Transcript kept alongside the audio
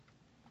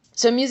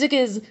So music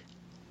is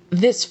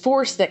this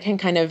force that can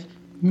kind of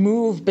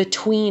move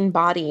between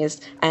bodies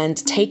and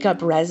take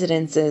up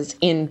residences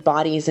in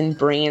bodies and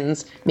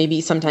brains, maybe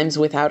sometimes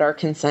without our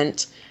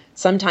consent,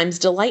 sometimes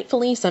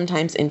delightfully,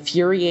 sometimes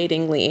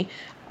infuriatingly.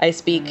 I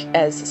speak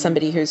as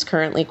somebody who's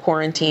currently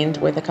quarantined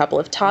with a couple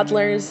of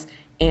toddlers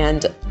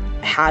and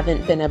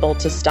haven't been able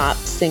to stop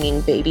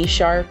singing Baby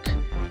Shark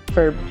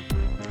for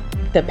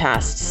the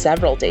past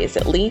several days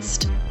at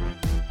least.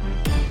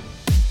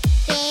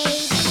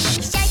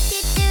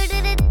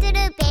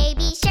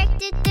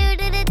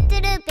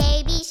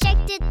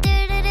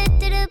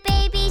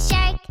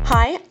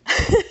 Hi.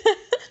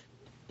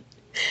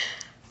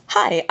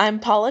 Hi, I'm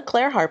Paula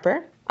Claire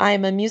Harper.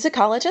 I'm a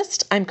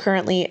musicologist. I'm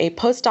currently a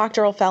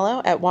postdoctoral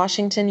fellow at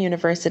Washington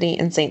University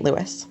in St.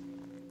 Louis.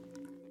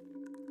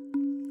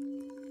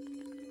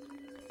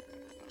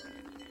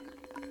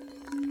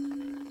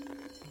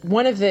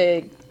 One of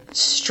the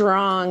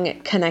strong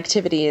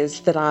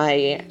connectivities that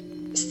I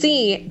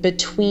see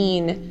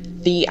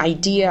between the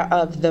idea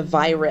of the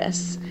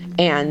virus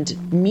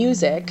and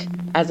music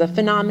as a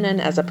phenomenon,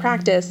 as a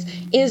practice,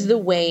 is the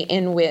way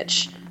in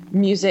which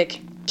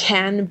music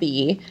can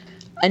be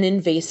an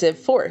invasive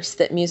force,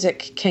 that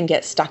music can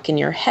get stuck in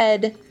your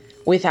head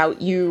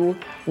without you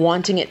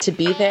wanting it to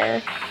be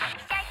there.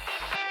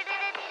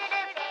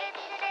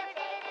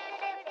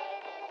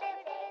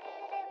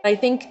 I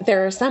think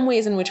there are some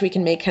ways in which we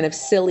can make kind of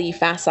silly,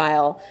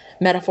 facile,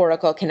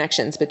 metaphorical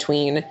connections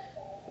between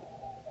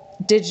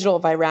digital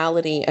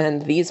virality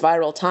and these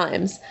viral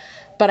times.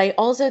 But I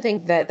also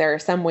think that there are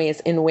some ways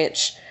in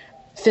which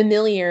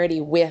familiarity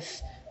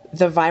with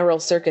the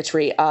viral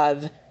circuitry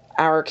of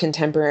our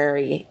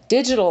contemporary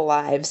digital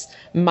lives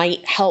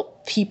might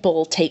help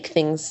people take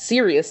things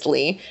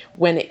seriously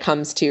when it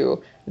comes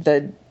to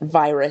the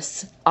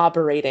virus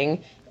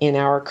operating in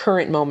our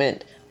current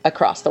moment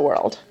across the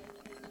world.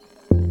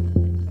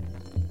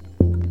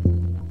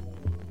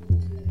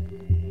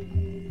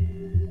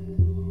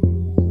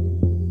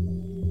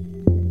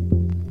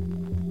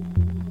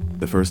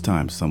 The first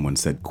time someone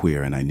said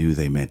queer and I knew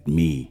they meant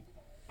me,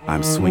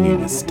 I'm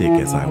swinging a stick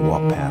as I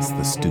walk past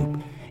the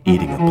stoop,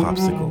 eating a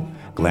popsicle,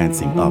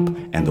 glancing up,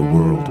 and the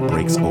world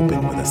breaks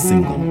open with a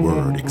single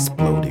word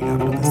exploding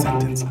out of the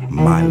sentence.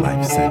 My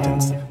life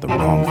sentence. The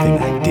wrong thing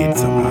I did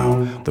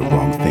somehow. The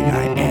wrong thing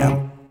I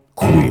am.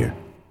 Queer.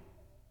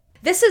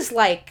 This is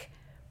like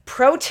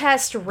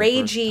protest,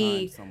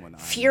 ragey,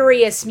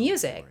 furious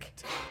music.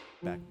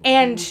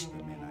 And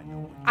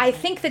I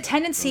think the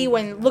tendency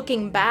when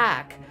looking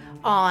back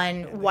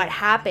on what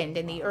happened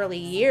in the early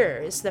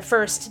years, the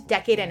first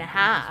decade and a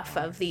half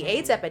of the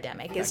AIDS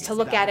epidemic, is to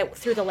look at it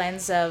through the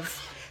lens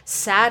of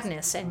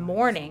sadness and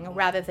mourning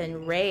rather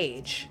than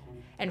rage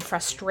and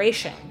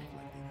frustration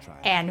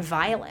and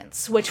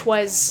violence, which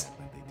was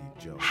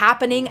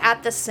happening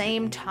at the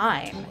same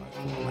time.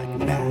 Like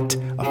that,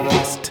 a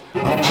fist,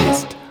 a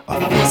fist,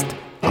 a fist,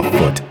 a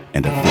foot,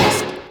 and a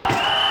fist.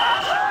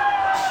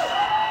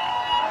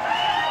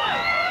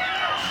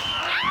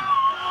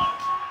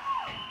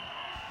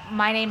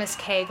 My name is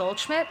Kay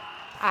Goldschmidt.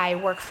 I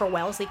work for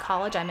Wellesley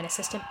College. I'm an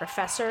assistant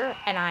professor,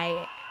 and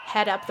I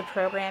head up the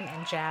program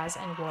in jazz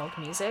and world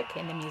music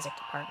in the music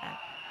department.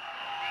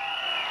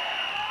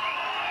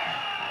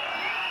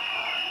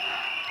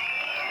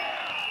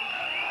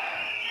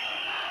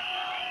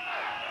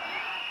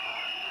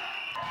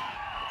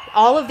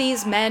 All of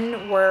these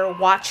men were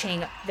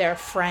watching their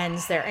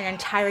friends, their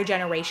entire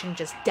generation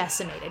just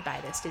decimated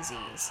by this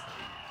disease.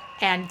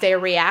 And their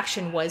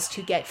reaction was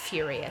to get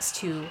furious,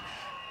 to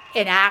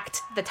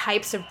enact the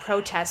types of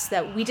protests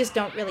that we just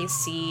don't really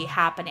see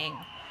happening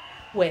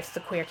with the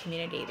queer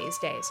community these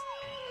days.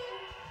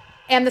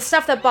 And the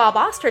stuff that Bob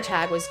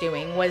Ostertag was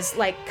doing was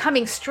like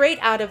coming straight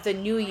out of the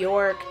New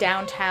York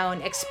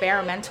downtown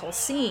experimental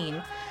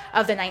scene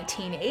of the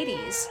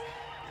 1980s.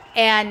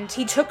 And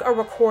he took a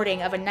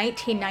recording of a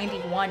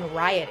 1991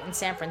 riot in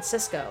San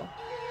Francisco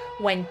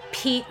when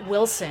Pete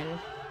Wilson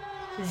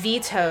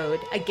vetoed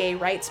a gay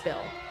rights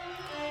bill.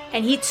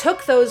 And he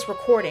took those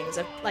recordings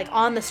of like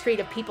on the street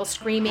of people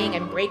screaming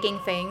and breaking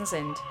things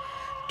and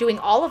doing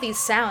all of these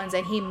sounds,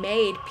 and he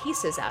made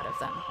pieces out of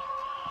them.